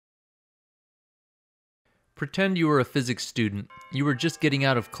Pretend you were a physics student. You were just getting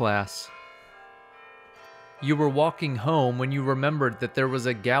out of class. You were walking home when you remembered that there was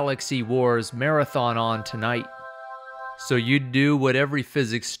a Galaxy Wars marathon on tonight. So you'd do what every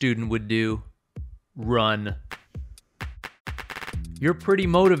physics student would do. Run. You're pretty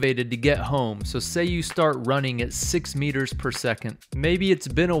motivated to get home, so say you start running at 6 meters per second. Maybe it's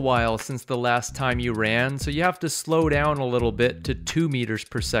been a while since the last time you ran, so you have to slow down a little bit to 2 meters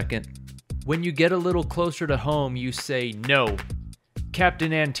per second. When you get a little closer to home, you say, "No,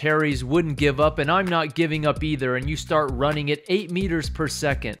 Captain Antares wouldn't give up, and I'm not giving up either," and you start running at 8 meters per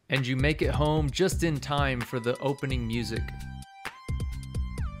second, and you make it home just in time for the opening music.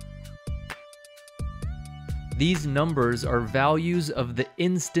 These numbers are values of the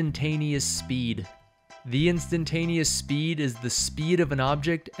instantaneous speed. The instantaneous speed is the speed of an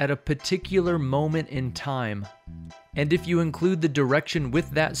object at a particular moment in time. And if you include the direction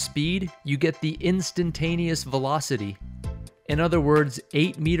with that speed, you get the instantaneous velocity. In other words,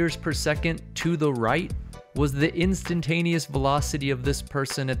 8 meters per second to the right was the instantaneous velocity of this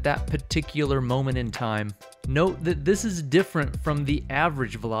person at that particular moment in time. Note that this is different from the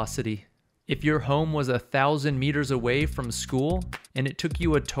average velocity. If your home was 1,000 meters away from school and it took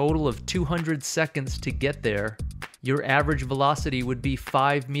you a total of 200 seconds to get there, your average velocity would be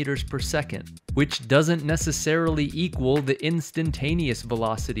 5 meters per second, which doesn't necessarily equal the instantaneous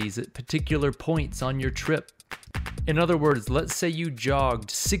velocities at particular points on your trip. In other words, let's say you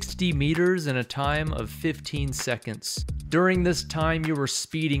jogged 60 meters in a time of 15 seconds. During this time, you were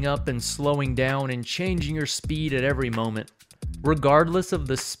speeding up and slowing down and changing your speed at every moment. Regardless of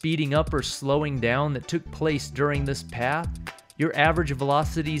the speeding up or slowing down that took place during this path, your average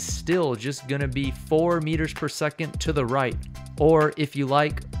velocity is still just going to be 4 meters per second to the right, or if you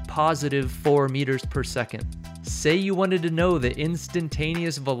like, positive 4 meters per second. Say you wanted to know the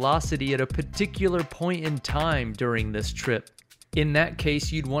instantaneous velocity at a particular point in time during this trip. In that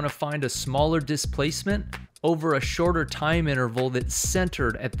case, you'd want to find a smaller displacement over a shorter time interval that's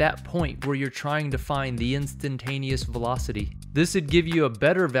centered at that point where you're trying to find the instantaneous velocity. This would give you a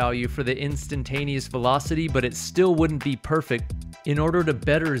better value for the instantaneous velocity, but it still wouldn't be perfect. In order to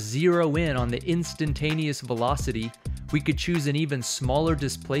better zero in on the instantaneous velocity, we could choose an even smaller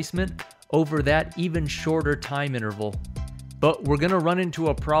displacement over that even shorter time interval. But we're going to run into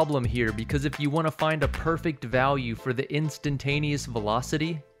a problem here, because if you want to find a perfect value for the instantaneous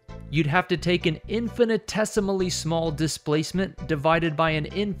velocity, you'd have to take an infinitesimally small displacement divided by an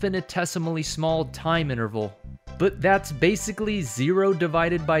infinitesimally small time interval. But that's basically 0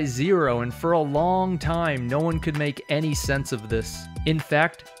 divided by 0, and for a long time, no one could make any sense of this. In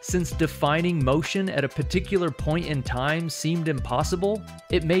fact, since defining motion at a particular point in time seemed impossible,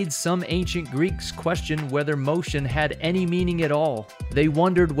 it made some ancient Greeks question whether motion had any meaning at all. They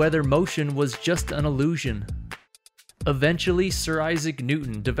wondered whether motion was just an illusion. Eventually, Sir Isaac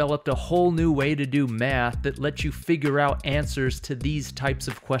Newton developed a whole new way to do math that lets you figure out answers to these types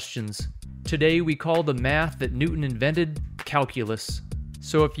of questions. Today, we call the math that Newton invented calculus.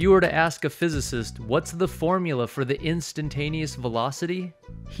 So if you were to ask a physicist, what's the formula for the instantaneous velocity?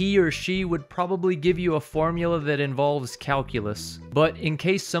 He or she would probably give you a formula that involves calculus. But in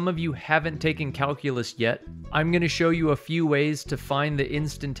case some of you haven't taken calculus yet, I'm going to show you a few ways to find the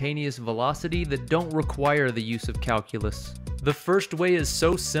instantaneous velocity that don't require the use of calculus. The first way is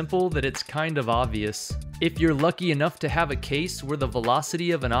so simple that it's kind of obvious. If you're lucky enough to have a case where the velocity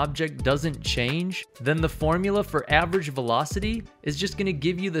of an object doesn't change, then the formula for average velocity is just going to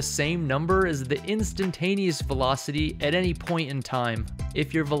give you the same number as the instantaneous velocity at any point in time.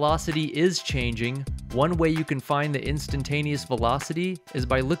 If your velocity is changing, one way you can find the instantaneous velocity is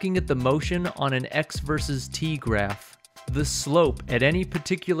by looking at the motion on an x versus t graph. The slope at any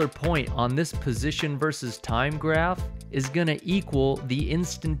particular point on this position versus time graph is going to equal the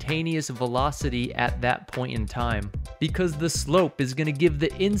instantaneous velocity at that point in time, because the slope is going to give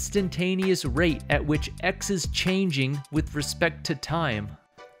the instantaneous rate at which x is changing with respect to time.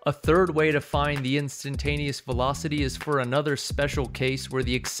 A third way to find the instantaneous velocity is for another special case where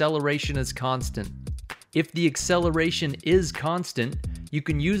the acceleration is constant. If the acceleration is constant, you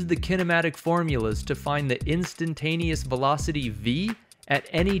can use the kinematic formulas to find the instantaneous velocity v at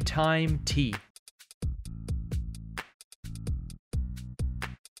any time t.